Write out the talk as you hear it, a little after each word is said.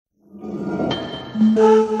The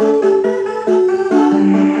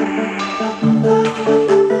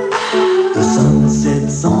sun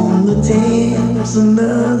sets on the Thames,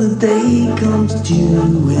 another day comes to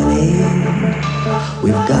an end.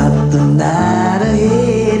 We've got the night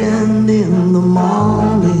ahead, and in the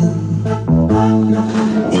morning,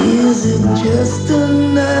 is it just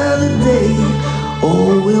another day,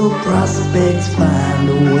 or will prospects find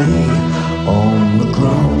a way on the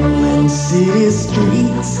crumbling city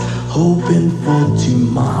streets, hoping for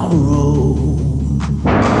tomorrow?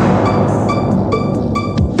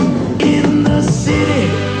 In the city,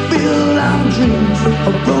 build our dreams,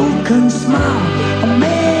 a broken smile, a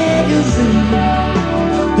magazine,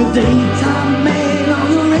 the daytime man on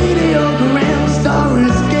the radio, grand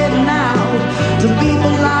stories getting out to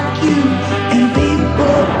people like you and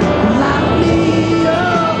people like me, oh,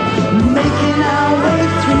 making our way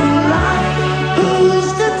through life. Who's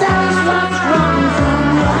to tell us what's wrong from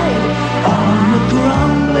right on the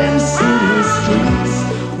crumbling city streets,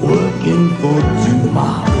 working for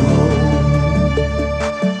tomorrow?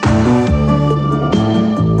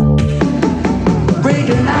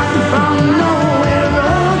 Breaking out from nowhere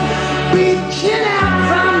road, reaching out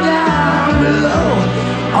from down below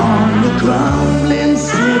on the crumbling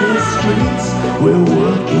city streets, we're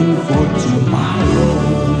working for tomorrow.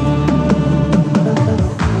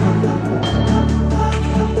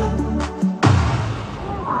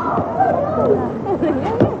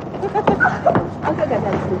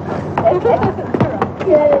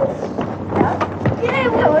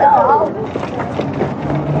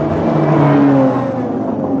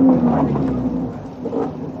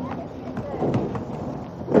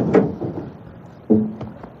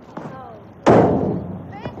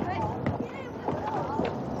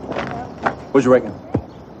 What do you reckon?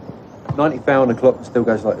 90 on the clock and still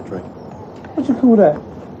goes like a dream. What do you call that?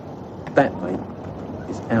 That, mate,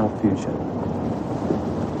 is our future.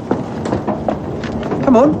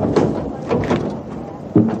 Come on.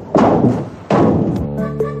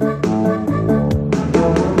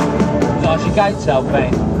 Nice your gates, old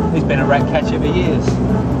man. He's been a rat catcher for years.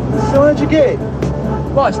 So how'd you get it?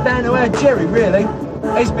 Well, it's down to our Jerry, really.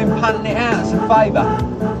 He's been punting it out as a favour.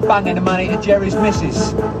 Bunging the money to Jerry's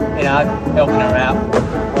missus. You know, helping her out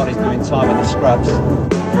while he's doing time in the scrubs.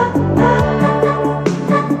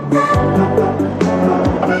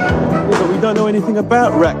 Yeah, but we don't know anything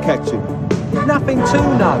about rat catching. Nothing to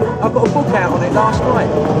know. I got a book out on it last night.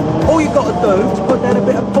 All you've got to do is put down a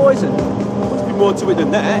bit of poison. Must be more to it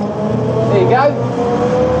than that. There you go.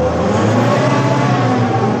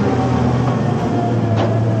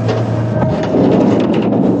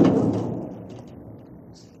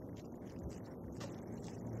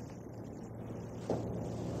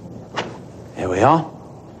 Here we are.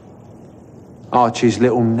 Archie's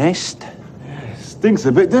little nest. Yeah, stinks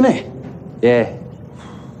a bit, doesn't it? Yeah.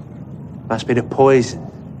 Must be the poison.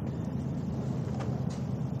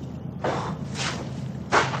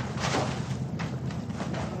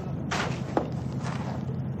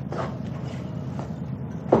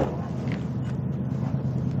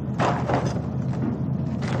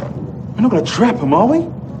 We're not going to trap them, are we?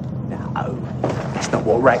 No. That's not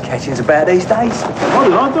what rat catching's about these days. Well,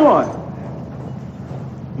 neither do I.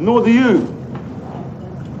 Nor do you.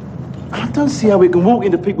 I don't see how we can walk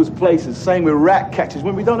into people's places saying we're rat catchers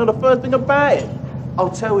when we don't know the first thing about it. I'll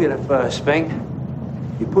tell you the first thing.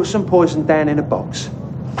 You put some poison down in a box.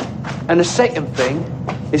 And the second thing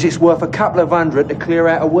is it's worth a couple of $100 to clear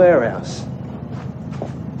out a warehouse.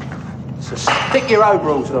 So stick your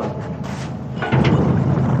overalls on.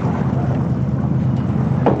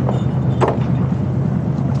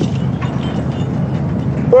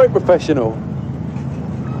 Very professional.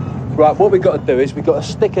 Right, what we've got to do is we've got to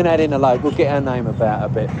stick an ad in the load. We'll get our name about a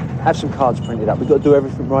bit. Have some cards printed up. We've got to do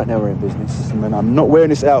everything right now. We're in business. Listen, man, I'm not wearing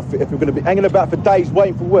this outfit if we're going to be hanging about for days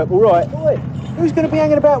waiting for work, all right? Oi, who's going to be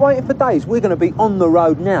hanging about waiting for days? We're going to be on the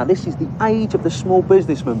road now. This is the age of the small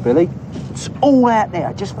businessman, Billy. It's all out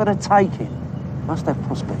there, just for the taking. Must have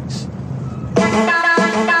prospects.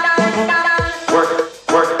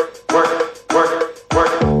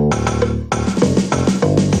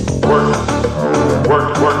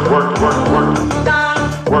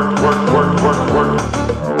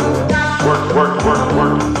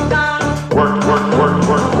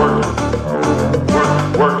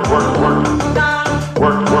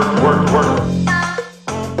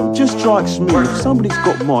 Just strikes me, if somebody's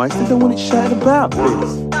got mice, they don't want it shouted about,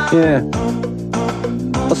 please. Yeah.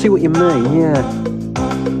 I see what you mean, yeah.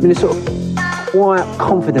 I mean, a sort of quiet,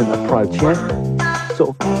 confident approach, yeah?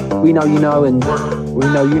 Sort of, we know you know, and we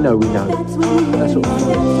know you know we know. That sort of thing.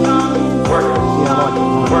 Yeah, I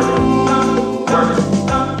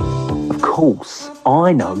like it. Of course.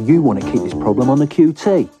 I know you want to keep this problem on the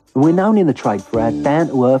QT. And we're known in the trade for our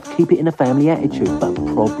down-to-earth, keep-it-in-the-family attitude. But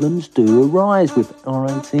problems do arise with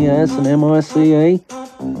RATS and MICE.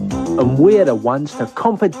 And we're the ones to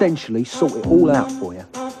confidentially sort it all out for you.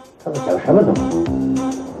 Do you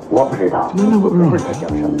know what we're on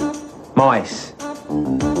about? Mice.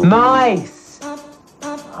 Mice!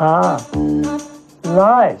 Ah,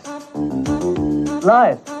 lice.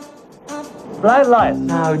 Lice. Blind lice.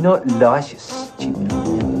 No, not lice, you stupid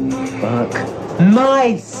fuck.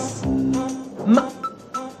 Mice!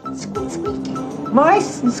 Squeak, squeak.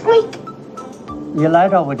 Mice? Squeak! 你来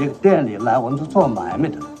到我这个店里来，我们是做买卖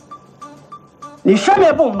的。你什么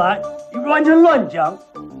也不买，你完全乱讲，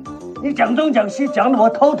你讲东讲西，讲得我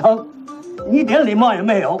头疼，你一点礼貌也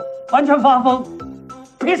没有，完全发疯。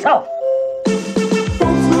Peace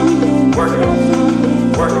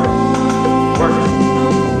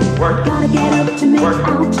out。Gotta get up to make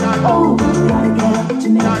out. Oh, gotta get up to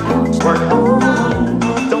make out. Oh,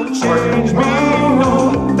 don't change me,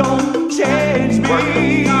 no, don't change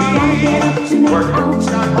me. gotta get up to make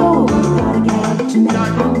out. Oh, gotta get up to make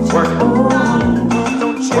out. Oh,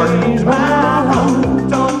 Don't change my heart,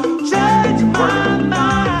 don't change my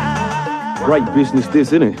mind. Great business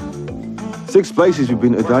this, isn't it? 6 places we've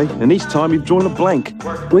been today, and each time you've drawn a blank.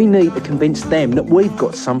 We need to convince them that we've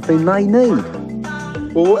got something they need.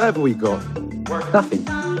 Well, what have we got? Nothing.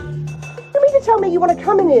 You mean to tell me you want to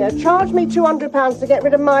come in here, charge me £200 to get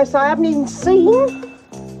rid of mice I haven't even seen?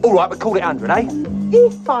 All right, but call it 100, eh?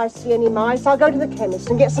 If I see any mice, I'll go to the chemist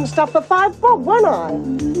and get some stuff for £5 bob, won't I?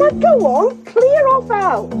 Now go on, clear off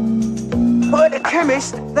out. But at the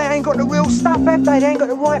chemist, they ain't got the real stuff, have they? They ain't got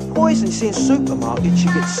the right poison. See, in supermarkets,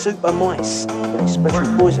 you get super mice. Very special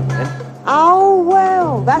poison, man. Oh,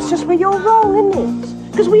 well, that's just where you're wrong, isn't it?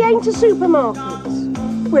 Because we ain't a supermarket.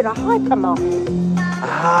 We're a hypermarket.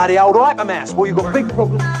 Ah, the old hypermouse. Well, you've got big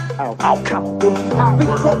problems. Oh, come on. Big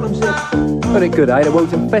problems here. Isn't it good, eh? The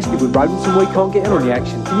world's infested with rodents and we can't get in on the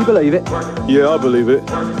action. Can you believe it? Yeah, I believe it.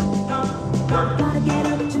 gotta get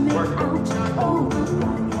up to make out. Oh,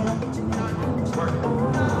 gotta get up to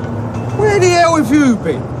make out. Where the hell have you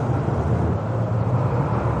been?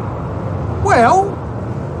 Well,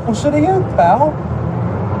 What's it to you, pal?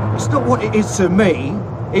 it's not what it is to me.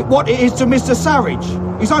 It's what it is to Mr. Surridge.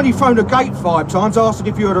 He's only phoned the gate 5 times, asking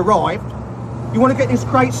if you had arrived. You want to get this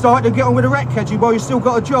crate started and get on with the rat catching while you've still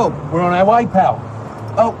got a job? We're on our way, pal.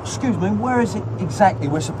 Oh, excuse me, where is it exactly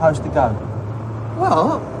we're supposed to go?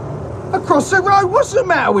 What? Across the road? What's the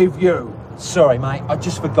matter with you? Sorry, mate, I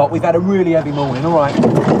just forgot. We've had a really heavy morning, all right?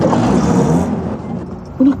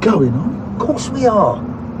 We're not going on. Of course we are.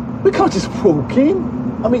 We can't just walk in.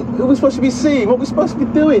 I mean, who are we supposed to be seeing? What are we supposed to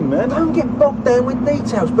be doing, man? Don't get bogged down with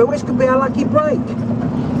details, Bill. This could be our lucky break.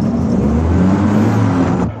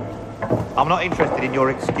 I'm not interested in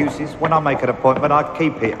your excuses. When I make an appointment, I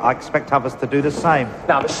keep it. I expect others to do the same.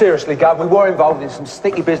 No, but seriously, Gov, we were involved in some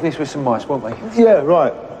sticky business with some mice, weren't we? Yeah,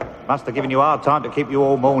 right. Must have given you a hard time to keep you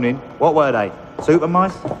all morning. What were they? Super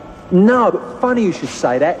mice? No, but funny you should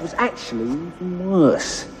say that. It was actually even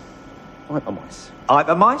worse. Hypermice.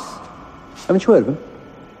 Hyper mice? Haven't you heard of them?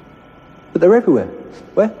 But they're everywhere.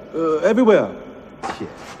 Where? Everywhere.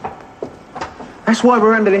 That's why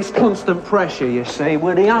we're under this constant pressure, you see.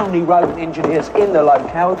 We're the only rodent engineers in the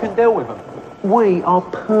locale who can deal with them. We are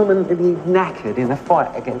permanently knackered in the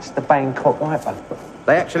fight against the Bangkok hyper.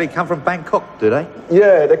 They actually come from Bangkok, do they?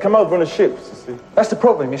 Yeah, they come over on the ships, you see. That's the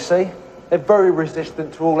problem, you see. They're very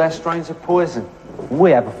resistant to all our strains of poison.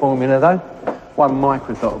 We have a formula, though. 1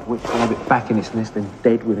 microdot of which will have it back in its nest and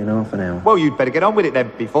dead within half an hour. Well, you'd better get on with it then,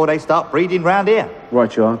 before they start breeding round here.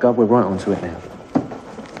 Right you are, Gov. We're right onto it now.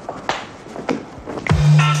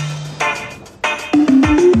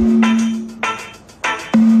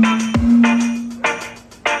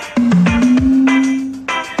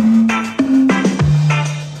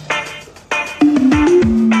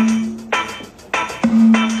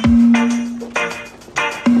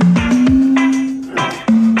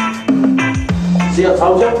 See, I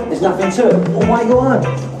told you, there's nothing to it. What way you on?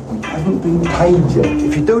 We haven't been paid yet.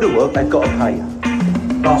 If you do the work, they've got to pay you.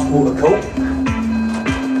 Last water call.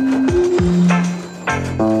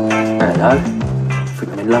 Hello.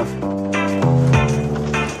 Think I'm in love.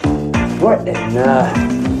 Right then,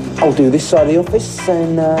 I'll do this side of the office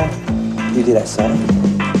and you do that side.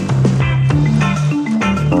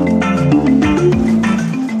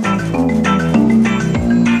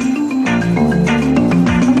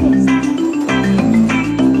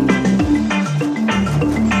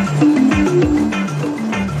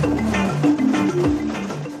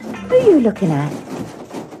 Who are you looking at?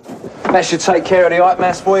 that should take care of the hype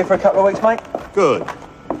mass for you for a couple of weeks, mate. Good.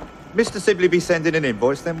 Mr. Sibley be sending an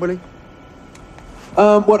invoice then, will he?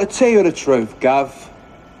 Well, to tell you the truth, Gov,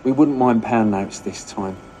 we wouldn't mind pound notes this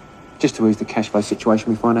time. Just to ease the cash flow situation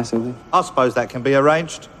we find ourselves in. I suppose that can be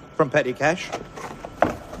arranged from petty cash.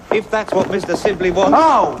 If that's what Mr. Sibley wants.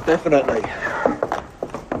 Oh, definitely.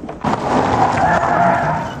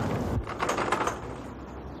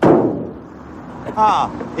 Ah,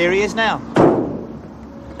 here he is now.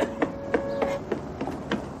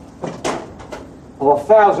 Oh,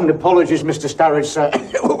 1,000 apologies, Mr. Sturridge, sir.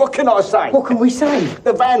 What can I say? What can we say?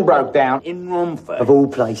 The van broke down in Romford. Of all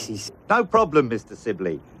places. No problem, Mr.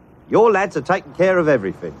 Sibley. Your lads are taking care of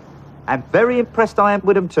everything. And very impressed I am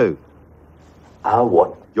with them too. Our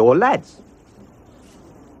what? Your lads.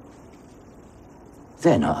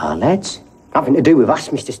 They're not our lads. Nothing to do with us,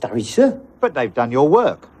 Mr. Sturridge, sir. But they've done your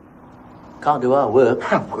work. Can't do our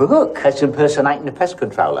work. Our work? That's impersonating the pest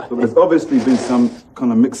controller. So there's obviously been some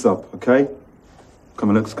kind of mix-up, okay? Come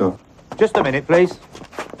on, let's go. Just a minute, please.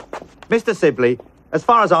 Mr. Sibley, as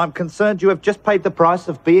far as I'm concerned, you have just paid the price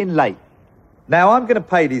of being late. Now, I'm going to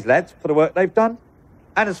pay these lads for the work they've done.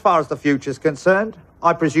 And as far as the future's concerned,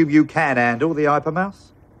 I presume you can handle the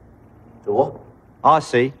hypermouse? The what? I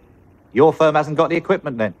see. Your firm hasn't got the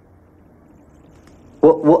equipment then.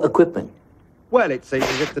 What equipment? Well, it seems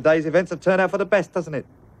as if today's events have turned out for the best, doesn't it?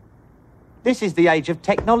 This is the age of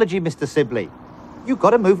technology, Mr. Sibley. You've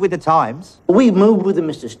got to move with the times. We move with them,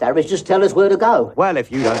 Mr. Sturridge. Just tell us where to go. Well,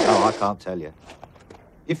 if you don't know, I can't tell you.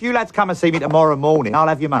 If you lads come and see me tomorrow morning, I'll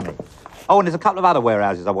have your money. Oh, and there's a couple of other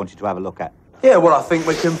warehouses I want you to have a look at. Yeah, well, I think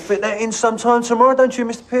we can fit that in sometime tomorrow, don't you,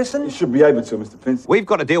 Mr. Pearson? You should be able to, Mr. Pincy. We've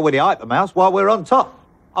got to deal with the hypermouse while we're on top.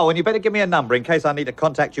 Oh, and you better give me a number in case I need to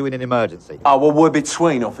contact you in an emergency. Oh, well, we're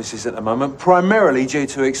between offices at the moment, primarily due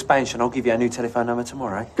to expansion. I'll give you a new telephone number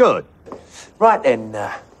tomorrow. Good. Right then,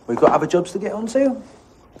 we've got other jobs to get on to.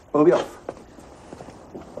 We'll be off.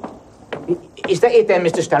 Is that it then,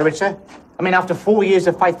 Mr. Sturridge, sir? I mean, after 4 years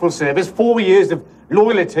of faithful service, 4 years of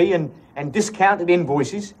loyalty and discounted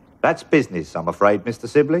invoices. That's business, I'm afraid, Mr.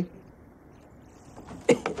 Sibley.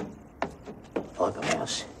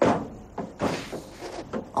 Hypermouse.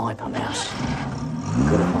 Hypermouse. You've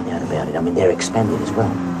got to find out about it. I mean, they're expanding as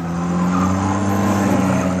well.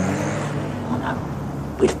 Oh,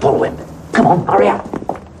 no. We'd follow him. Come on, hurry up.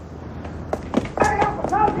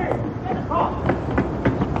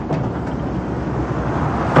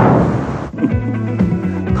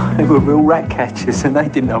 They were real rat catchers and they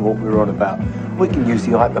didn't know what we were on about. We can use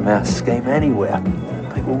the hypermouse scheme anywhere.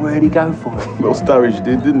 People really go for it. Well, Sturridge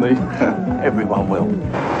did, didn't he? Everyone will.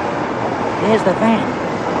 There's the van.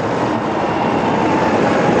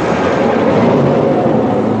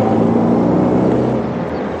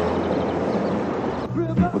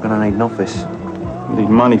 We're going to need an office. We need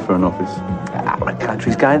money for an office. The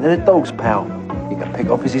country's going to the dogs, pal. You can pick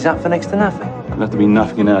offices up for next to nothing. It'll have to be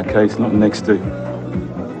nothing in our case, not next to.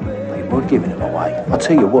 We're giving them away. I'll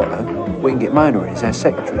tell you what, though. We can get Mona in as our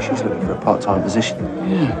secretary. She's looking for a part-time position.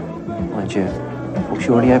 Yeah. Mind you, well, she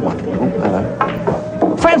already had one. Oh,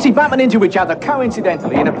 hello. Fancy bumping into each other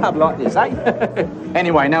coincidentally in a pub like this, eh?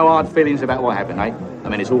 Anyway, no hard feelings about what happened, eh? I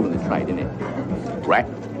mean, it's all in the trade, isn't it? Rat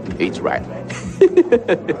eats rat.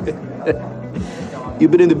 You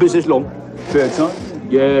been in the business long? Fair time?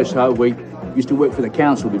 Yes, how we used to work for the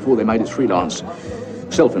council before they made us freelance.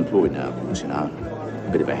 Self-employed now, of course, you know.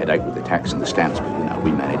 Bit of a headache with the tax and the stamps, but, you know,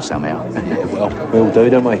 we manage somehow. Well, we all do,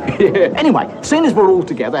 don't we? Yeah. Anyway, seeing as we're all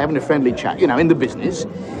together having a friendly chat, you know, in the business,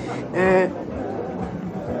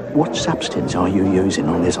 what substance are you using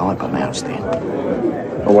on this hypermouse then?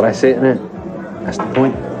 Oh, well, that's it, isn't it? That's the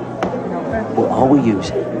point. What are we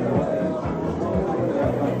using?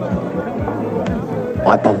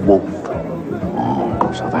 Hyperwolf.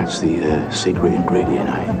 Oh, so that's the secret ingredient,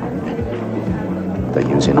 eh? They're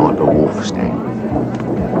using hyperwolf, Stan.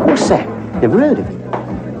 What's that? Never heard of it.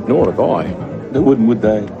 Nor have I. They wouldn't, would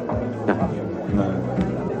they? No.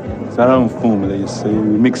 No. It's our own formula, you see.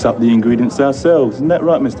 We mix up the ingredients ourselves. Isn't that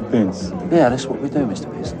right, Mr. Pince? Yeah, that's what we do,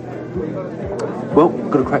 Mr. Pearson. Well,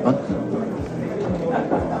 got a crack on.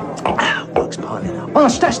 Work's piling up. Oh,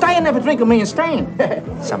 stay and have a drink with me and Stan.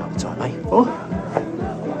 Some other time, eh? Oh.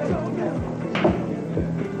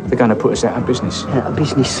 They're going to put us out of business. Out of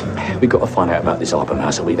business? We've got to find out about this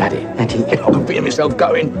hypermouse or we've had it. I can feel myself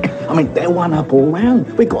going. I mean, they're one up all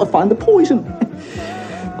round. We've got to find the poison.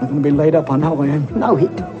 I'm going to be laid up, I know I am. No,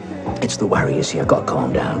 it's the worry, you see. I've got to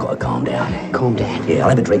calm down, Calm down? Yeah, I'll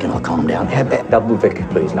have a drink and I'll calm down. Have that double Vic,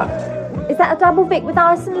 please, love. Is that a double Vic with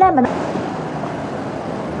ice and lemon?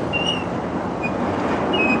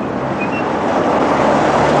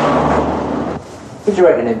 What do you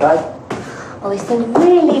reckon then, babe? Oh, it's a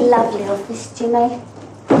really lovely office, Jimmy.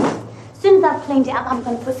 as I've cleaned it up, I'm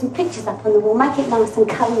going to put some pictures up on the wall, make it nice and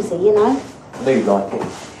cosy, you know. I do like it.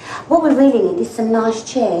 What we really need is some nice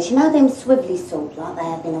chairs. You know them swivelly sort like they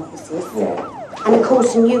have in offices? Yeah. And of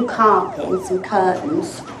course some new carpet and some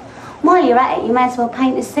curtains. While you're at it, you may as well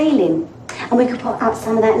paint the ceiling. And we could put up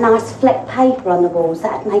some of that nice fleck paper on the walls.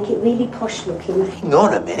 That'd make it really posh looking. Hang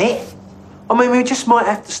on a minute. I mean, we just might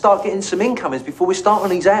have to start getting some incomings before we start on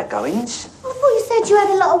these outgoings. I thought you said you had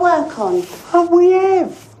a lot of work on. Oh, we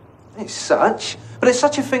have. It's such. But there's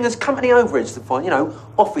such a thing as company overheads to find, you know,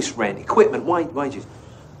 office rent, equipment, wages.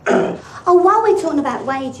 Oh, while we're talking about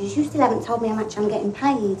wages, you still haven't told me how much I'm getting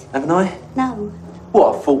paid. Haven't I? No.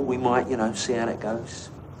 Well, I thought we might, you know, see how that goes.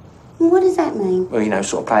 What does that mean? Well, you know,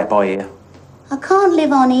 sort of play it by ear. I can't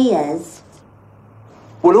live on ears.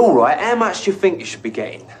 Well, all right. How much do you think you should be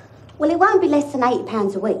getting? Well, it won't be less than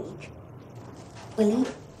 £80 a week. Will it?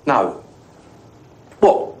 No.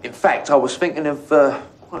 Well, in fact, I was thinking of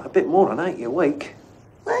quite a bit more than 80 a week.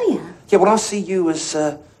 Were you? Yeah, well, I see you as,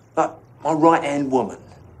 like, my right-hand woman.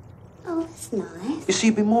 Oh, that's nice. You see,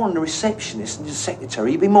 you'd be more than a receptionist and a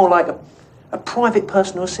secretary. You'd be more like a private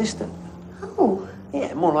personal assistant. Oh.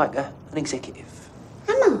 Yeah, more like an executive.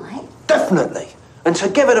 Am I? Definitely. And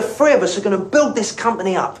together the three of us are going to build this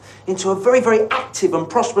company up into a very, very active and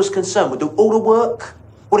prosperous concern. We'll do all the work,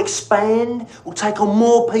 we'll expand, we'll take on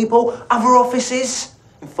more people, other offices.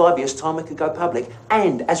 In 5 years' time, we could go public.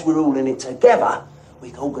 And as we're all in it together,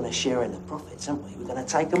 we're all going to share in the profits, aren't we? We're going to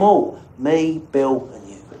take them all. Me, Bill, and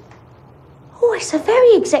you. Oh, it's a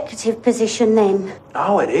very executive position then.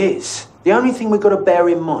 Oh, it is. The only thing we've got to bear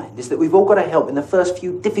in mind is that we've all got to help in the first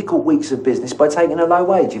few difficult weeks of business by taking a low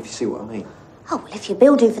wage, if you see what I mean. Oh, well, if you're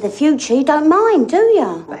building for the future, you don't mind, do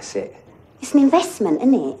you? That's it. It's an investment,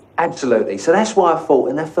 isn't it? Absolutely. So that's why I thought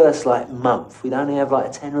in the first, month, we'd only have, a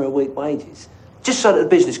tenner a week wages. Just so that the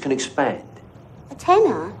business can expand. A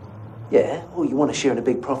tenner? Yeah. Well, you want to share in the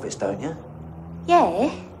big profits, don't you?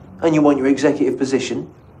 Yeah. And you want your executive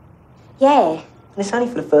position. Yeah. And it's only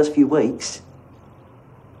for the first few weeks.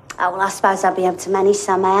 Oh, well, I suppose I'll be able to manage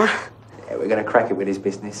somehow. Yeah, we're going to crack it with this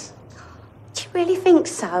business. Do you really think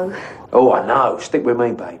so? Oh, I know. Stick with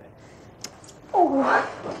me, babe. Oh.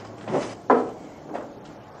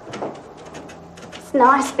 It's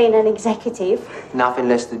nice being an executive. Nothing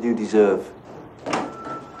less than you deserve.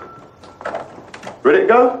 Ready to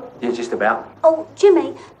go? Yeah, just about. Oh,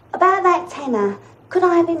 Jimmy, about that tenner. Could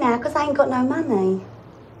I have it now? Because I ain't got no money.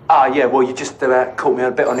 Ah, yeah, well, you just caught me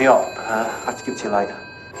a bit on the hop. I'll have to give it to you later.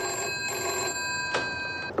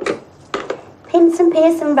 Pincy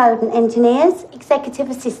Pearson Rodent Engineers, Executive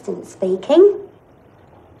Assistant speaking.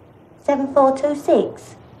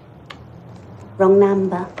 7426. Wrong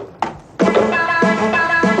number.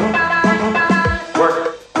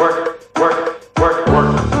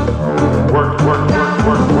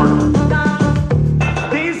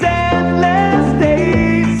 These endless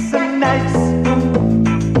days and nights,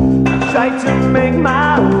 I try to make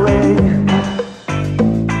my way.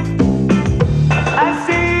 I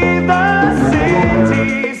see the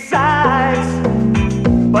city sights,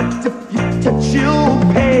 but if you touch, you'll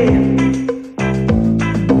pay.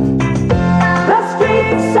 The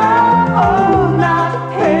streets are old, not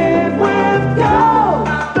paved with gold.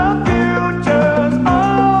 The future's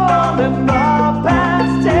all in the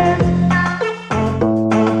past tense.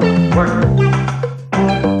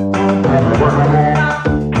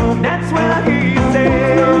 That's when he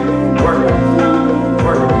said,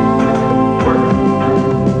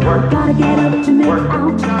 gotta get up to make out.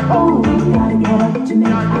 Oh, gotta get up to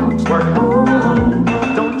make out. Oh,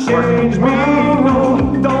 don't change me, no,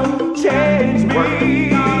 don't change me.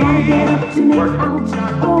 Gotta get up to make out.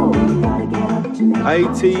 Oh, gotta get up to make out.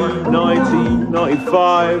 80, 90,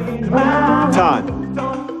 95. Time.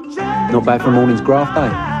 Not bad for a morning's graft, eh?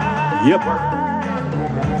 Yep.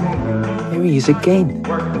 Here he is again.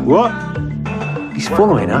 What? He's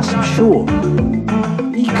following us, I'm sure.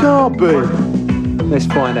 He can't be. Let's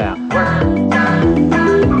find out.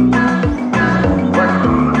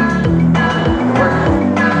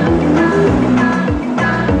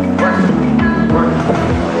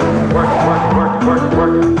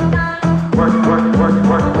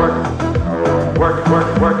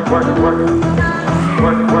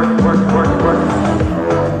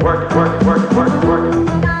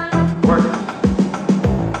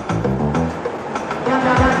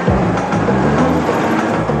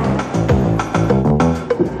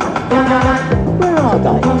 Where are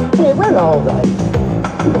they? Yeah, where are they?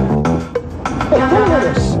 Hey, follow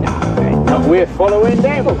us. No, we're following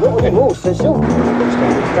them. Oh, what are them all, Cecil?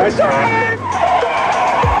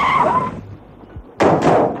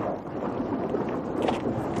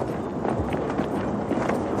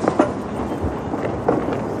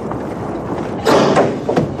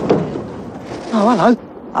 Oh, hello.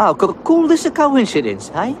 Oh, call this a coincidence,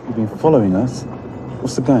 eh? You've been following us.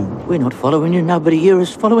 What's the game? We're not following you. Nobody here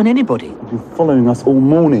is following anybody. You've been following us all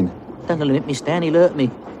morning. Don't let me stand. He'll hurt me.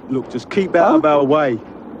 Look, just keep out of our way.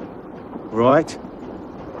 Right?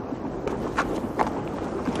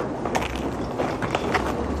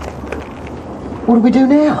 What do we do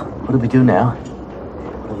now? What do we do now?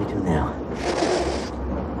 What do we do now?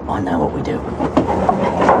 I know what we do.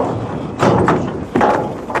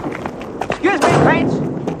 Excuse me, lads.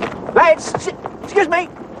 Lads, excuse me.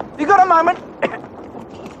 You got a moment?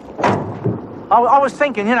 I was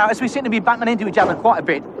thinking, you know, as we seem to be bumping into each other quite a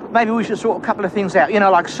bit, maybe we should sort a couple of things out. You know,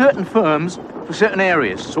 like certain firms for certain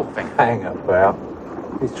areas, sort of thing. Hang about.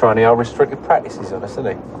 He's trying the old restricted practices on us, isn't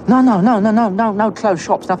he? No closed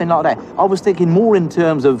shops, nothing like that. I was thinking more in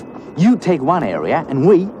terms of you take one area and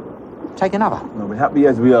we take another. No, we're happy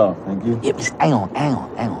as we are, thank you. Yeah, just hang on.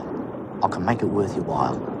 I can make it worth your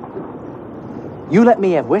while. You let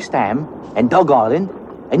me have West Ham and Dog Island,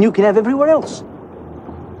 and you can have everywhere else.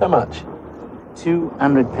 How much?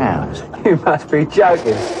 £200. You must be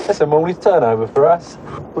joking. That's a morning's turnover for us.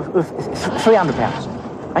 £300,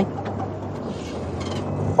 eh?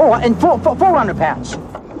 All right, and £400.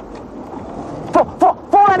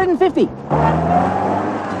 450.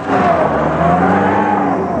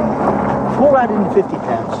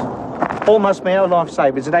 £450. Almost my own life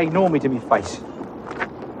savings, and they ignore me to me face.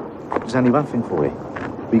 There's only one thing for you.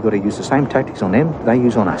 We got to use the same tactics on them they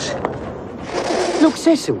use on us. Look,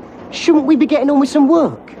 Cecil, shouldn't we be getting on with some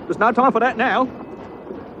work? There's no time for that now.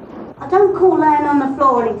 I don't call laying on the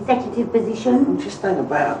floor an executive position. Just hang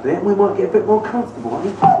about a bit and we might get a bit more comfortable,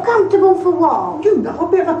 eh? More comfortable for what? You know,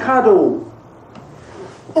 a bit of a cuddle.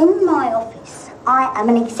 In my office, I am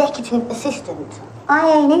an executive assistant. I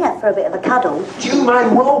ain't here for a bit of a cuddle. You may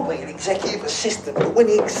well be an executive assistant, but when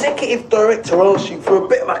the executive director asks you for a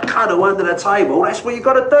bit of a cuddle under the table, that's what you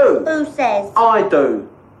got to do. Who says? I do.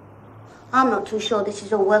 I'm not too sure this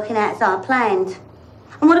is all working out as I planned.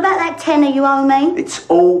 And what about that tenner you owe me? It's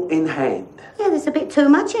all in hand. Yeah, there's a bit too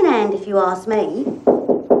much in hand, if you ask me.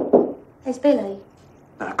 There's Billy.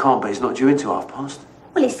 No, it can't be. It's not due until past.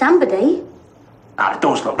 Well, it's somebody. No, the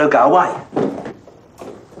door's locked. They'll go away.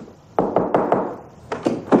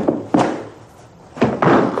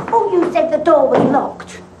 Oh, you said the door was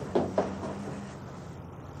locked.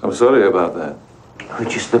 I'm sorry about that. We're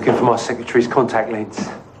just looking for my secretary's contact lens.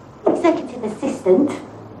 Executive assistant.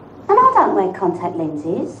 And I don't wear contact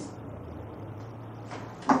lenses.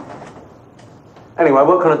 Anyway,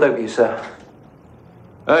 what can I do for you, sir?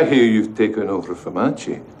 I hear you've taken over from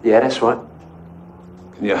Archie. Yeah, that's right.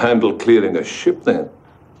 Can you handle clearing a ship then?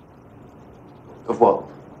 Of what?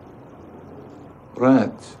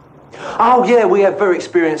 Rats. Oh, yeah, we have very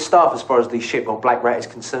experienced staff as far as the ship on Black Rat is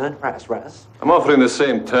concerned. Ratters. I'm offering the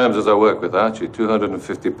same terms as I work with Archie.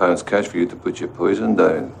 £250 cash for you to put your poison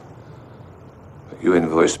down. But you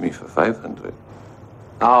invoiced me for 500.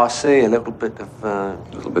 Oh, I see. A little bit of, A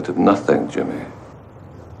little bit of nothing, Jimmy.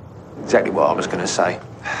 Exactly what I was going to say.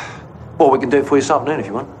 Well, we can do it for you this afternoon if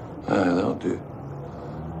you want. Aye, that'll do.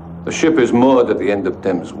 The ship is moored at the end of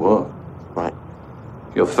Thames Wharf. Right.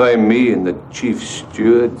 You'll find me in the chief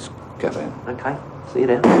steward's cabin. Okay. See you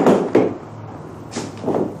there.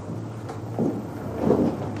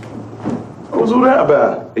 What was all that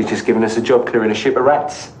about? He's just giving us a job clearing a ship of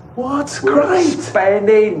rats. What? We're Great.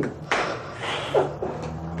 expanding.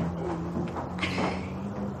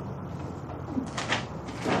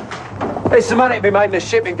 There's some money to be made in the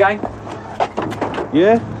shipping game.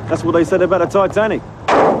 Yeah? That's what they said about the Titanic.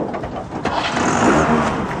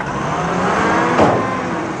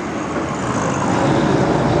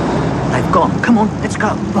 They've gone. Come on, let's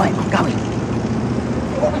go. Right, I'm going.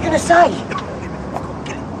 What are we going to say?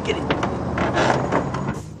 Get it.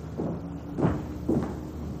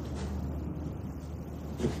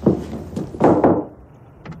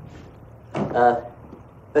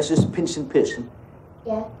 This is Pincy and Pearson.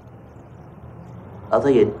 Yeah. Are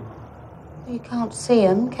they in? You can't see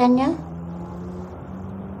them, can you?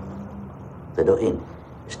 They're not in.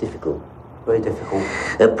 It's difficult. Very difficult.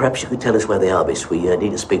 Perhaps you could tell us where they are, miss. We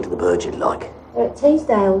need to speak to the Virgin, like. They're at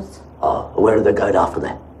Teasdale's. Oh, where are they going after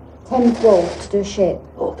that? Thames Wharf to do a ship.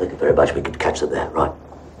 Oh, thank you very much. We could catch them there, right?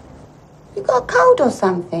 You got a cold or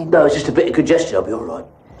something? No, it's just a bit of congestion. I'll be all right.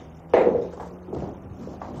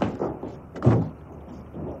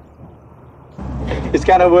 It's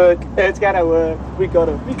gonna work. It's gonna work. We got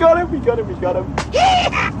him. We got him. We got him. We got him.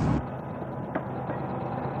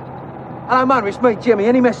 Hello, Mother. It's me, Jimmy.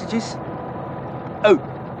 Any messages? Oh.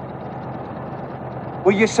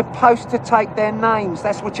 Well, you're supposed to take their names.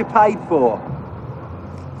 That's what you're paid for.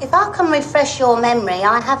 If I can refresh your memory,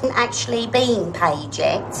 I haven't actually been paid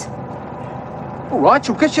yet. All right,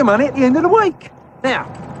 you'll get your money at the end of the week. Now,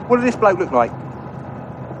 what did this bloke look like?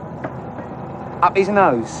 Up his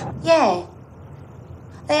nose? Yeah.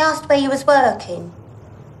 They asked where you was working.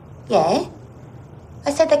 Yeah.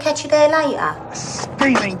 They said they'd catch you there later.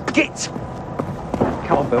 Scheming git!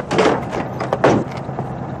 Come on, Bill.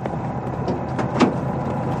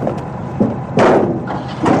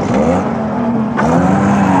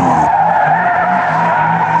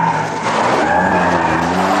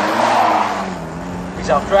 He's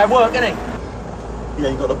after our work, isn't he? Yeah,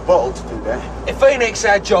 you got a bottle to do that. If he nicks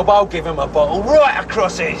our job, I'll give him a bottle right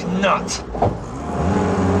across his nut.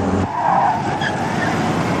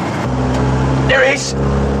 There he is.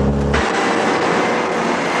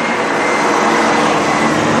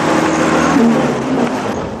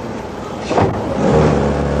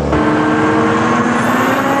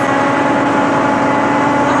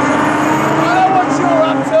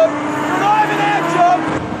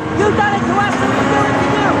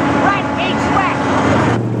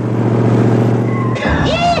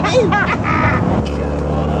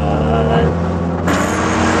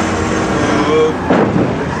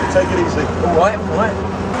 Take it easy. All right, all right.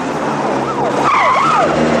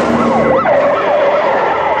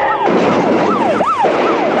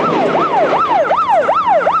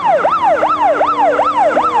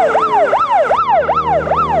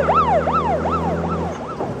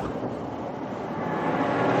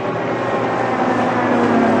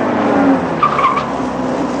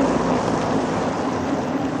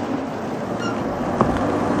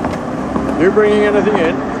 You bringing anything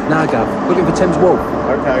in? No, Gov. Looking for Thames Wolf.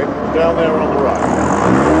 Okay, down there on the right.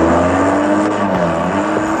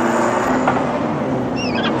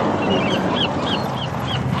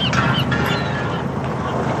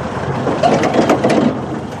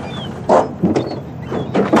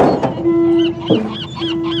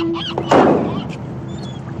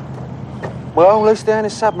 Well, loose down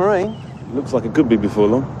his submarine. Looks like it could be before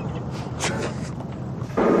long.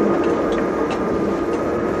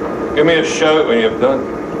 Give me a shout when you've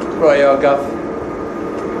done. Right, you are, Guff.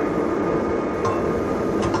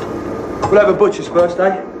 We'll have a butcher's first,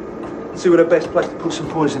 eh? See where the best place to put some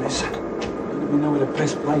poison is. How do we know where the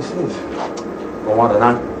best place is? Well, I don't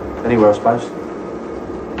know. Anywhere, I suppose.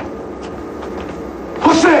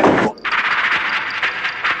 What's that?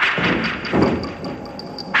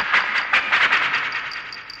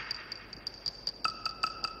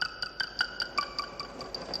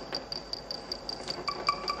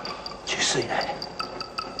 Do you see that?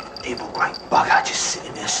 Evil great bugger just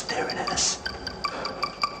sitting there staring at us.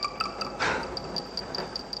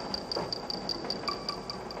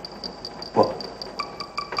 What?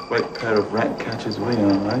 Great pair of rat catchers we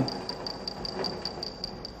are, eh?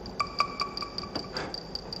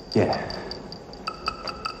 Yeah.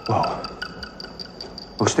 Well,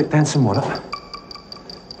 we'll stick down some water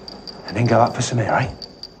and then go up for some air, eh?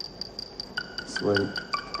 Sweet.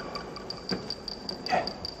 Yeah.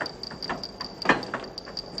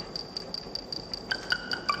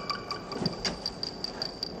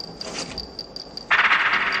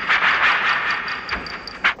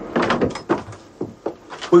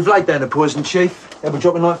 We've laid down the poison, Chief. They'll be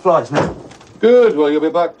dropping like flies now. Good, well, you'll be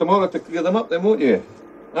back tomorrow to clear them up then, won't you?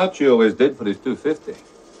 Archie always did for his 250.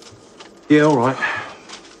 Yeah, all right.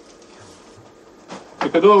 You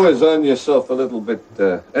could always earn yourself a little bit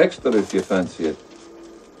extra if you fancy it.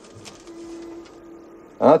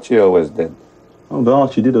 Archie always did. Oh, but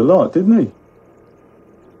Archie did a lot, didn't he?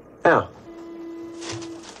 How?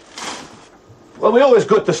 Well, we always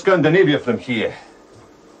go to Scandinavia from here.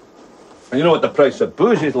 And you know what the price of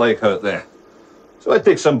booze is like out there. So I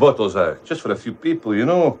take some bottles out, just for a few people, you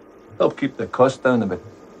know. Help keep the cost down a bit.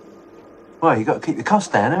 Well, you got to keep the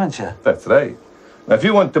cost down, haven't you? That's right. Now, if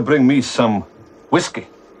you want to bring me some whiskey,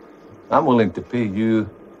 I'm willing to pay you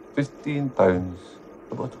 £15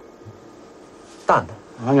 a bottle. Done.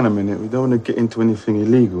 Hang on a minute, we don't want to get into anything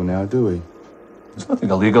illegal now, do we? There's nothing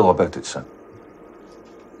illegal about it, son.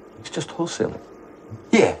 It's just wholesaling.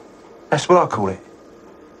 Yeah, that's what I call it.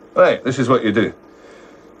 Right, this is what you do.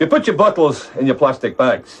 You put your bottles in your plastic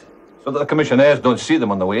bags so that the commissionaires don't see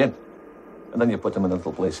them on the way in. And then you put them in a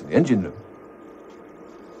little place in the engine room.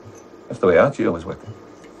 That's the way Archie always worked.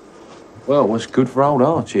 Well, what's good for old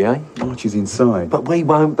Archie, eh? Archie's inside. But we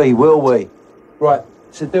won't be, will we? Right,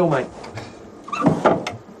 it's a deal, mate.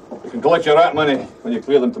 You can collect your rat money when you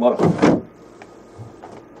clear them tomorrow. Well,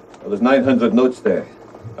 there's 900 notes there.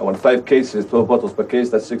 I want 5 cases, 12 bottles per case,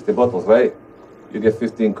 that's 60 bottles, right? You get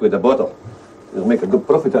 15 quid a bottle. You'll make a good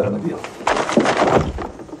profit out of the deal.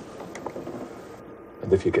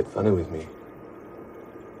 And if you get funny with me,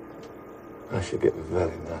 I should get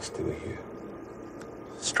very nasty with you.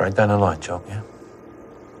 Straight down the line, Jock, yeah?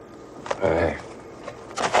 Aye.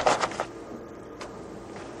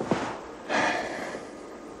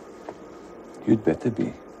 You'd better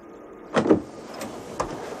be.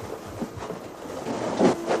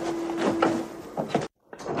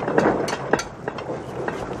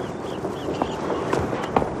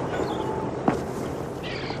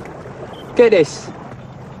 Get this.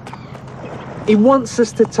 He wants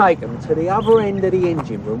us to take them to the other end of the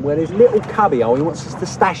engine room where there's a little cubbyhole he wants us to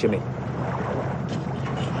stash them in.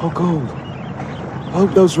 Oh, God. I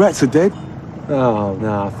hope those rats are dead. Oh,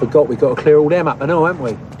 no, I forgot we've got to clear all them up and all, haven't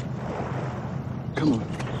we? Come on.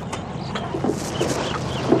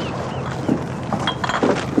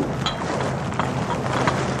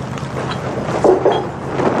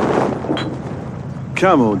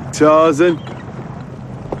 Come on, Tarzan.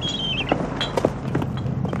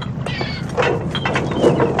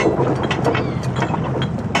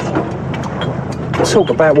 Talk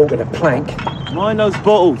about walking a plank. Mind those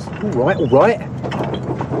bottles. All right, all right.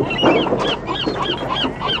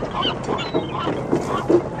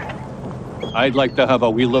 I'd like to have a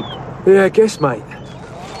wee look. Yeah, I guess, mate.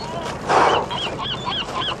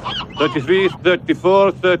 33,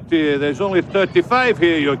 34, 30. There's only 35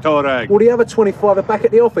 here, you torag. Well, the other 25 are back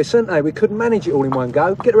at the office, aren't they? We couldn't manage it all in one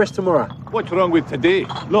go. Get the rest tomorrow. What's wrong with today?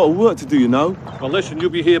 Lot of work to do, you know. Well, listen,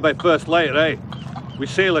 you'll be here by first light, right? We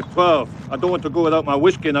sail at 12. I don't want to go without my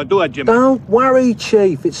whiskey, now do I, Jim? Don't worry,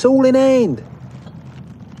 Chief. It's all in hand.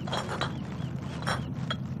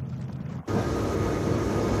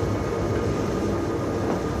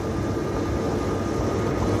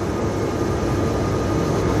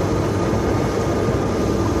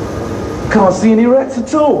 Can't see any rats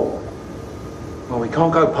at all. Well, we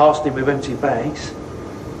can't go past him with empty bags.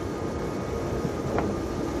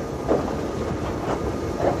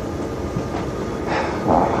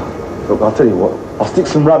 Look, I'll tell you what. I'll stick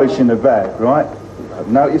some rubbish in the bag, right? I've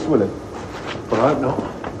noticed, will it? Well, I hope not.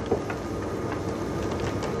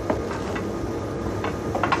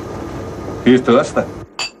 Here's to us, then.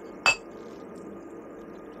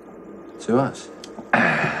 To us?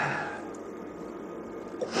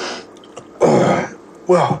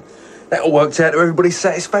 Well, that all worked out to everybody's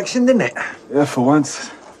satisfaction, didn't it? Yeah, for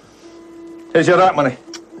once. Here's your rat money.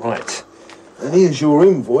 Right. And here's your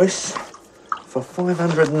invoice for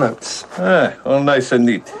 500 notes. Ah, all nice and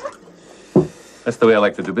neat. That's the way I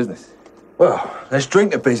like to do business. Well, let's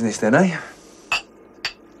drink the business then, eh?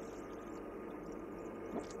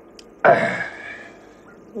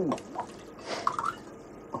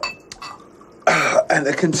 And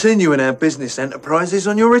to continue in our business enterprises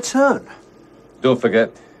on your return. Don't forget,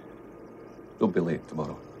 don't be late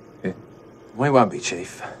tomorrow, okay? We won't be,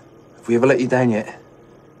 Chief. Have we ever let you down yet?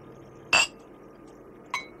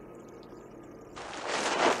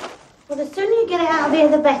 Well, the sooner you get it out of here,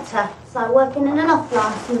 the better. It's like working in an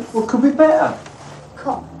off-licence. What could be better?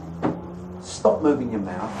 Come. Stop moving your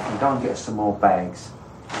mouth and go and get us some more bags.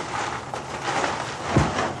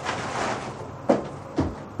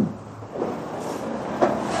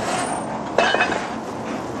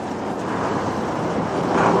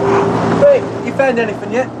 You found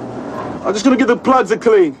anything yet? I'm just gonna get the plugs are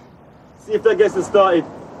clean. See if that gets us started.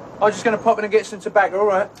 I'm just gonna pop in and get some tobacco, all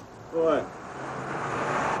right? All right.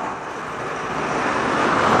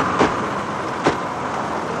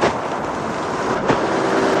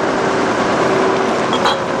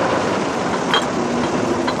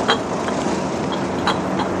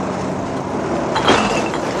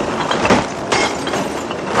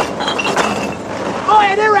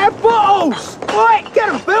 Oi, they're our bottles! Oi, get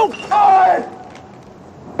them, Bill! Oi!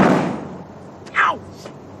 Ow!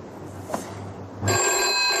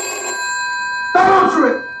 Don't answer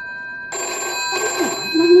it!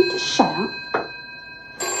 No need to shout.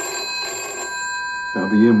 That'll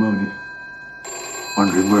be him, won't it?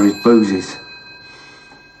 Wondering where his booze is.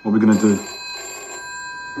 What are we gonna do?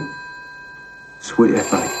 Sweet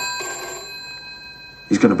F.A.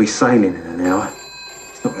 He's gonna be sailing in an hour.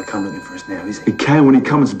 He's not gonna come looking for us now, is he? He can when he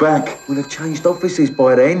comes back. We'll have changed offices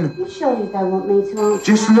by then. You sure you don't want me to answer?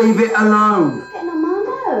 Just leave it alone. It's getting on my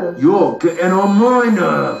nerves. You're getting on my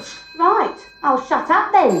nerves. Right, I'll shut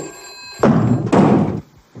up then.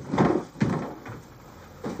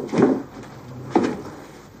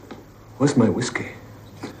 Where's my whiskey?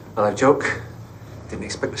 Hello, Jock. Didn't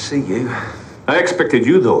expect to see you. I expected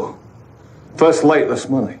you, though. First light this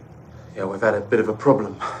morning. Yeah, we've had a bit of a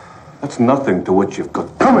problem. That's nothing to what you've got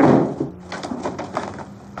coming.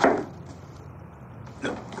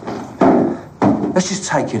 Let's just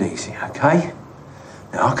take it easy, okay?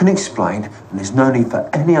 Now, I can explain, and there's no need for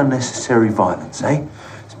any unnecessary violence, eh?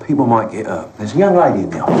 It's People might get hurt. There's a young lady in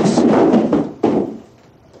the office.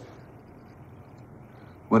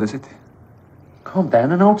 What is it? Calm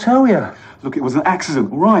down and I'll tell you. Look, it was an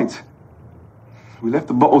accident, all right? We left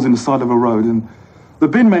the bottles in the side of a road and the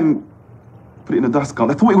bin men put it in a dust cart.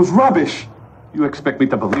 They thought it was rubbish. You expect me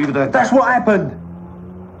to believe that? That's what happened.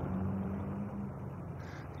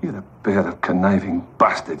 You're a pair of conniving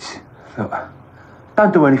bastards. Look,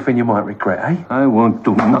 don't do anything you might regret, eh? I won't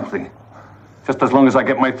do nothing. Just as long as I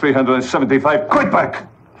get my 375 quid back.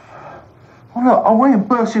 Well, look, I'll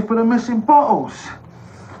reimburse you for the missing bottles.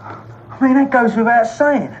 I mean, that goes without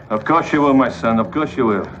saying. Of course you will, my son. Of course you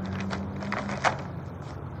will.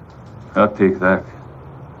 I'll take that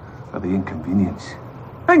for the inconvenience.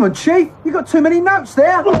 Hang on, Chief. You got too many notes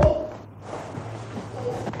there. If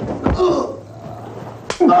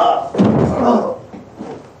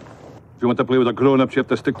you want to play with a grown-up, you have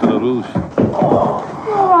to stick to the rules.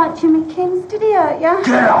 All right, Jimmy Kins. Did he hurt you?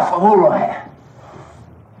 Get off. I'm all right.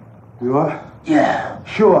 You are? Yeah.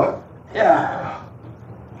 Sure. Yeah.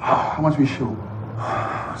 How much we sure?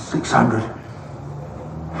 600.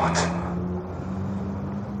 What?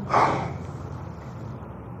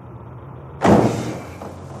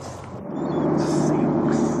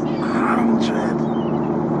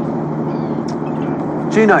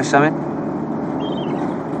 Do you know something?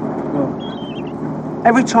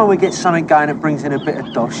 Every time we get something going that brings in a bit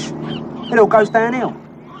of dosh, it all goes downhill.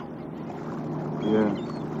 Yeah.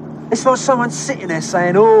 It's like someone sitting there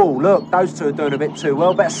saying, oh, look, those two are doing a bit too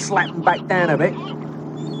well, better slap them back down a bit.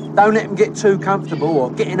 Don't let them get too comfortable or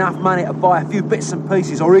get enough money to buy a few bits and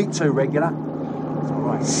pieces or eat too regular. It's all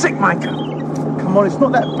right. Sick maker. Come on, it's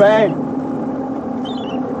not that bad.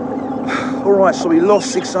 All right, so we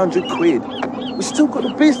lost 600 quid. We still got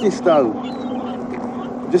the business, though.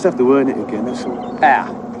 We just have to earn it again, that's all.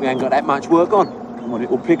 Ah, we ain't got that much work on. Come on,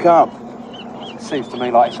 it'll pick up. Seems to me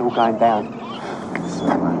like it's all going down.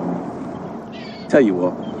 Tell you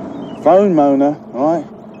what, phone Mona, all right?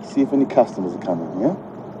 See if any customers are coming, yeah?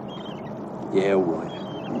 Yeah, all right.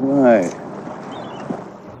 Right.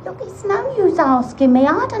 Look, it's no use asking me.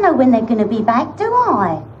 I don't know when they're going to be back, do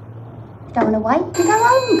I? You don't want to wait and go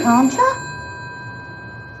home, can't you?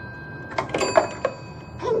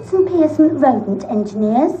 Pincy Pearson Rodent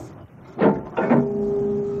Engineers.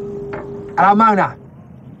 Hello, Mona.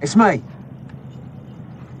 It's me.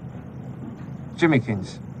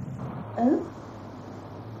 Jimmykins. Who?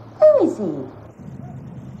 Who is he?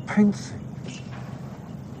 Pincy.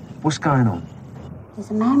 What's going on? There's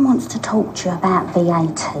a man wants to talk to you about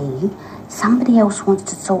VAT. Somebody else wants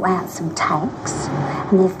to sort out some tax.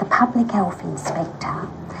 And there's the public health inspector.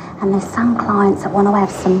 And there's some clients that want to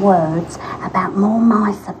have some words about more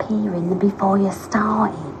mice appearing than before you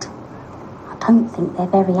started. I don't think they're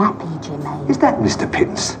very happy, Jimmy. Is that Mr.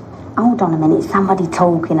 Pitts? Hold on a minute, somebody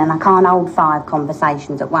talking and I can't hold 5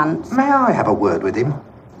 conversations at once. May I have a word with him?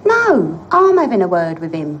 No, I'm having a word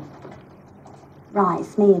with him. Right,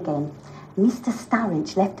 it's me again. Mr.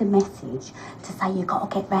 Sturridge left a message to say you've got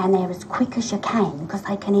to get round there as quick as you can because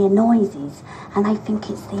they can hear noises and they think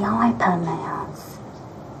it's the hypermouse.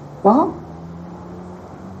 What?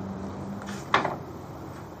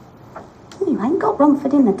 You ain't got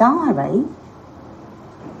Romford in the diary.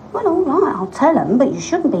 Well, all right, I'll tell them, but you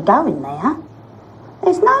shouldn't be going there.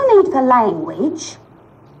 There's no need for language.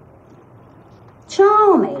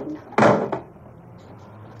 Charming.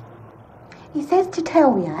 He says to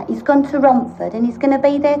tell you he's gone to Romford and he's going to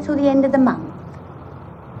be there till the end of the month.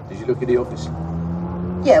 Did you look at the office?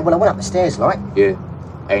 Yeah, well, I went up the stairs, like. Yeah.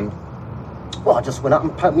 And? Well, I just went up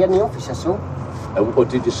and poked me head in the office, that's all. And what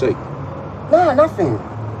did you see? No, nothing.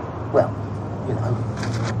 Well, you know.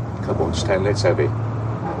 Come on, Stan, let's have it.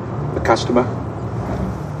 The customer?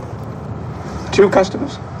 2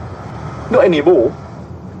 customers? Not anymore.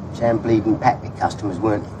 Jam bleeding packed customers,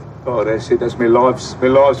 weren't they? Oh, that's it. That's my life's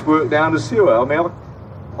work down the sewer. I mean,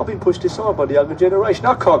 I've been pushed aside by the younger generation.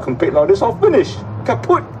 I can't compete like this. I've finished.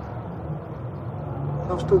 Kaput.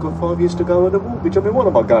 I've still got 5 years to go on the mortgage. I mean, what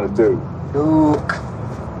am I going to do? Look.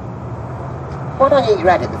 Why don't you eat your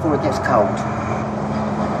addict before it gets cold?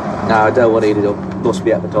 No, I don't want to eat it. I've lost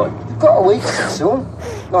my appetite. You've got to eat it, that's all.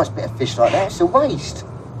 Nice bit of fish like that, it's a waste.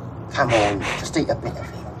 Come on, just eat a bit of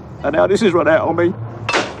it. And now this is run out on me.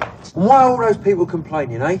 And why are all those people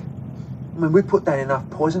complaining, eh? I mean, we put down enough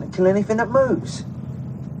poison to kill anything that moves.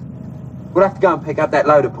 We'll have to go and pick up that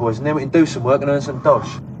load of poison, then we can do some work and earn some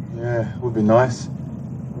dosh. Yeah, would be nice.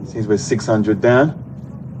 Seems we're 600 down.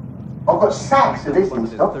 I've got sacks of this and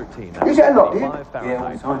stuff. Is it a lot, dear? Yeah,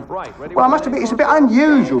 all the time. Well, I must admit, it's a bit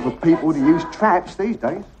unusual for people to use traps these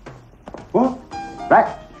days. What?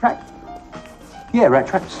 Rat traps? Yeah, rat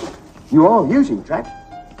traps. You are using traps?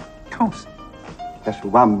 course. Just for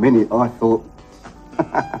 1 minute, I thought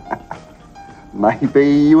maybe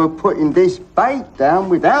you were putting this bait down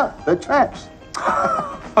without the traps.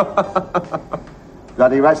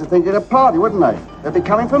 Bloody rats are thinking of a party, wouldn't they? They'd be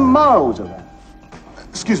coming from miles around.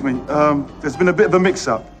 Excuse me, there's been a bit of a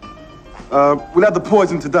mix-up. We'll have the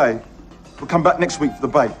poison today. We'll come back next week for the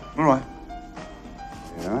bait. All right.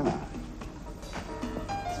 Yeah, I know.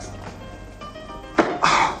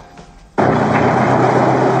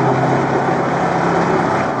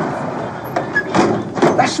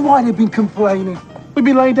 That's why they've been complaining. We've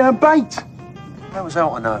been laying down bait. How was that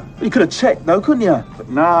I know? You could have checked, though, couldn't you? But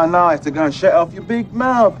no, I have to go and shut off your big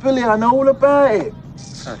mouth. Billy, I know all about it.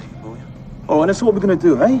 Sorry, boy. Oh, and that's what we're going to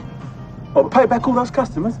do, eh? Oh, pay back all those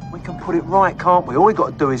customers. We can put it right, can't we? All we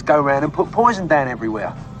got to do is go around and put poison down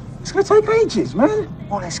everywhere. It's going to take ages, man.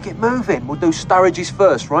 Well, let's get moving. We'll do storages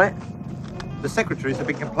first, right? The secretaries have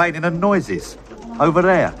been complaining of noises over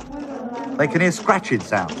there. They can hear scratching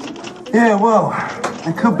sounds. Yeah, well,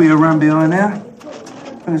 there could be a run behind there. I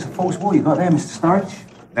think it's a false wall you got there, Mr. Sturridge.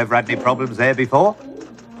 Never had any problems there before?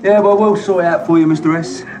 Yeah, well, we'll sort it out for you, Mr.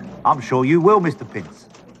 S. I'm sure you will, Mr. Pince.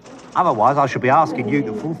 Otherwise, I shall be asking you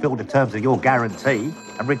to fulfil the terms of your guarantee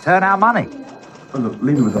and return our money. Oh, look,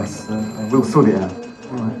 leave it with us. We'll sort it out.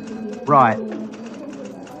 All right. Right.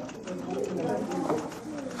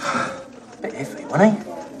 Bit iffy, wasn't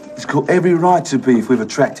he? It's got every right to be if we've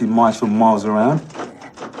attracted mice from miles around.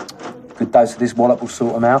 Good dose of this wallop will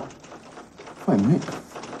sort them out. Wait a minute.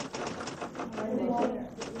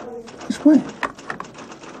 This way.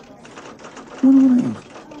 What are these?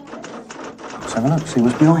 Let's have a look, see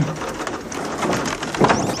what's behind.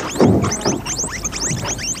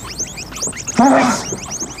 Mice!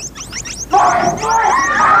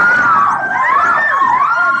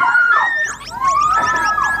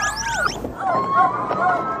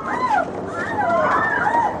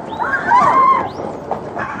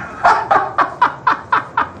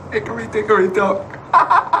 Hickory dock.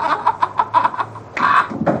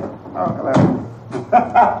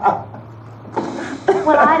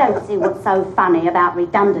 Well, I don't see what's so funny about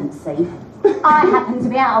redundancy. I happen to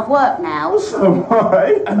be out of work now. So am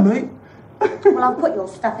I. And me? Well, I've put your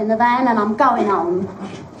stuff in the van and I'm going home.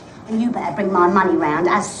 And you better bring my money round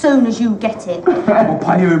as soon as you get it. We'll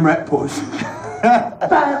pay you in rat paws.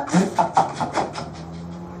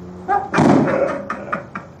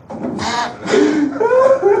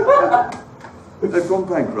 They've gone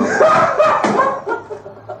bankrupt.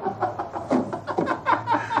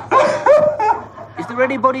 Is there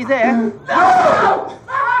anybody there?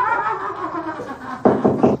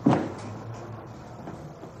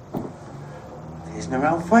 There's no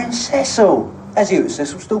old friend Cecil. As you,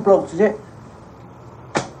 Cecil, still blocked, is it?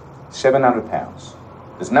 £700.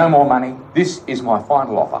 There's no more money. This is my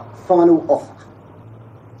final offer. Final offer.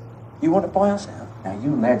 You want to buy us out? Now,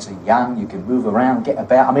 you lads are young, you can move around, get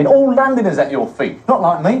about. I mean, all London is at your feet. Not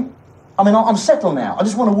like me. I mean, I'm settled now. I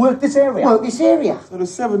just want to work this area. Work this area. So the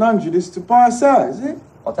 700 is to buy us out, is it?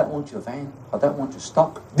 I don't want your van. I don't want your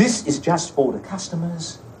stock. This is just for the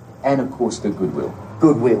customers and, of course, the goodwill.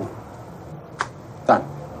 Goodwill. Done.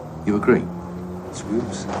 You agree? It's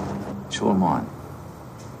yours. It's all mine.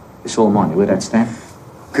 It's all mine. You hear that, Stan?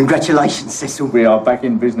 Congratulations, Cecil. We are back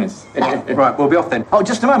in business. Right, we'll be off then. Oh,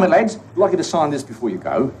 just a moment, lads. I'd like you to sign this before you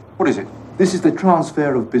go. What is it? This is the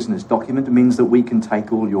transfer of business document. It means that we can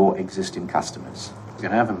take all your existing customers. You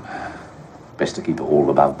can have them. Best to keep it all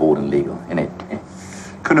above board and legal, innit?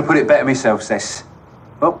 Couldn't have put it better myself, Cess.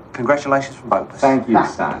 Well, congratulations from both of us. Thank you,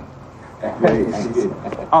 son.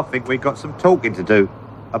 I think we've got some talking to do.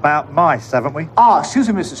 About mice, haven't we? Excuse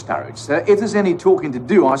me, Mr. Sturridge. If there's any talking to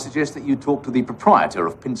do, I suggest that you talk to the proprietor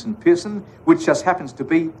of Pincy & Pearson, which just happens to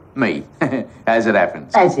be me, as it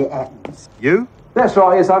happens. As it happens. You? That's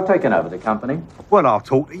right, yes, I've taken over the company. Well, I'll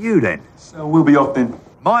talk to you then. So we'll be off then.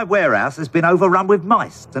 My warehouse has been overrun with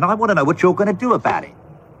mice, and I want to know what you're going to do about it.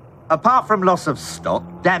 Apart from loss of stock,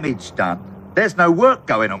 damage done, there's no work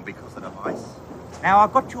going on because of the mice. Now,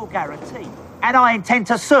 I've got your guarantee, and I intend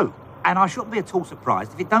to sue. And I shouldn't be at all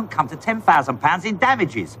surprised if it don't come to £10,000 in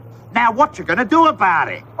damages. Now, what you going to do about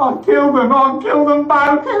it? I'll kill them both! Kill them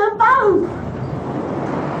both!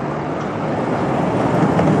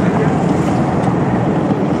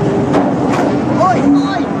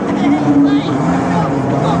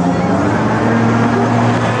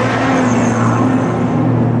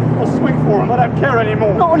 I'll swing for them. I don't care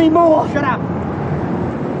anymore. Not anymore. Shut up.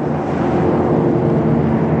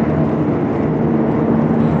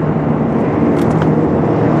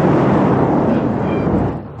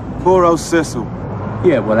 Poor old Cecil.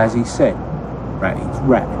 Yeah, well, as he said, rat eats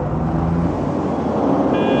rat.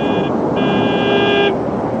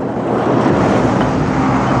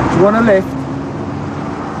 You want a lift?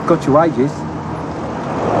 Got your wages.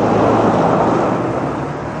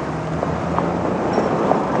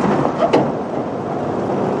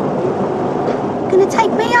 Gonna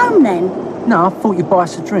take me home then? No, I thought you'd buy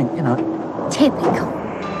us a drink, you know. Typical.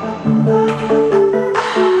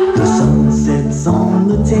 The sun sets on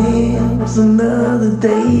the Thames, another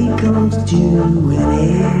day comes to an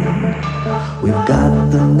end. We've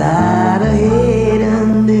got the night ahead,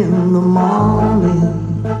 and in the morning,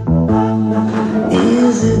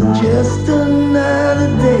 is it just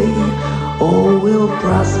another day, or will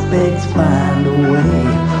prospects find a way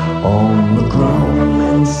on the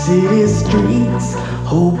crumbling city streets,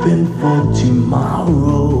 hoping for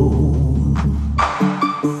tomorrow?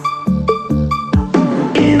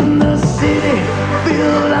 In the city,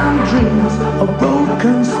 filled on dreams, a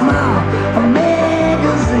broken smile, a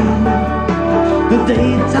magazine, the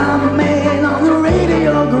daytime man on the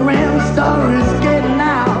radiogram, stories getting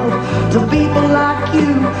out to people like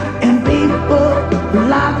you and people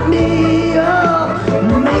like me, oh,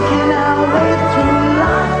 making our way through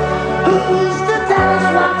life. Who's to tell us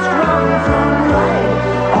what's wrong from right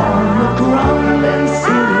on the crumbling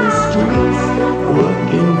city streets,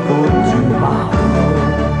 working for tomorrow?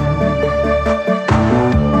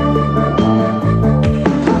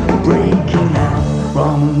 Breaking out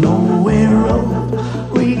from nowhere road,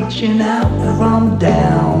 reaching out from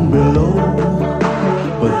down below,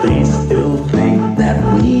 but they still think that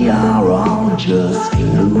we are all just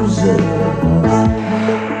losers.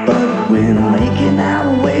 But we're making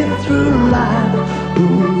our way through life.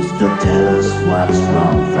 Who's to tell us what's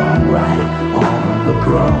wrong from right on the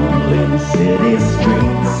crumbling city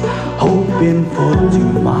streets, hoping for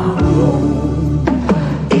tomorrow?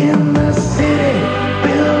 In the city,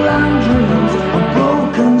 built on dreams, a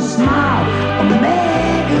broken smile, a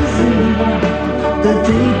magazine, the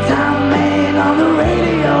daytime man on the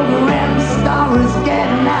radiogram, stories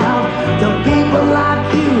getting out to people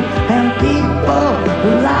like you and people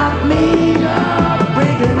like me,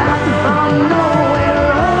 breaking out from nowhere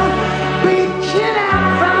road, reaching out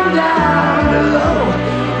from down below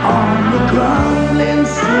on the crumbling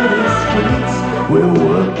city streets, we're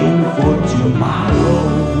working for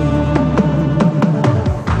tomorrow.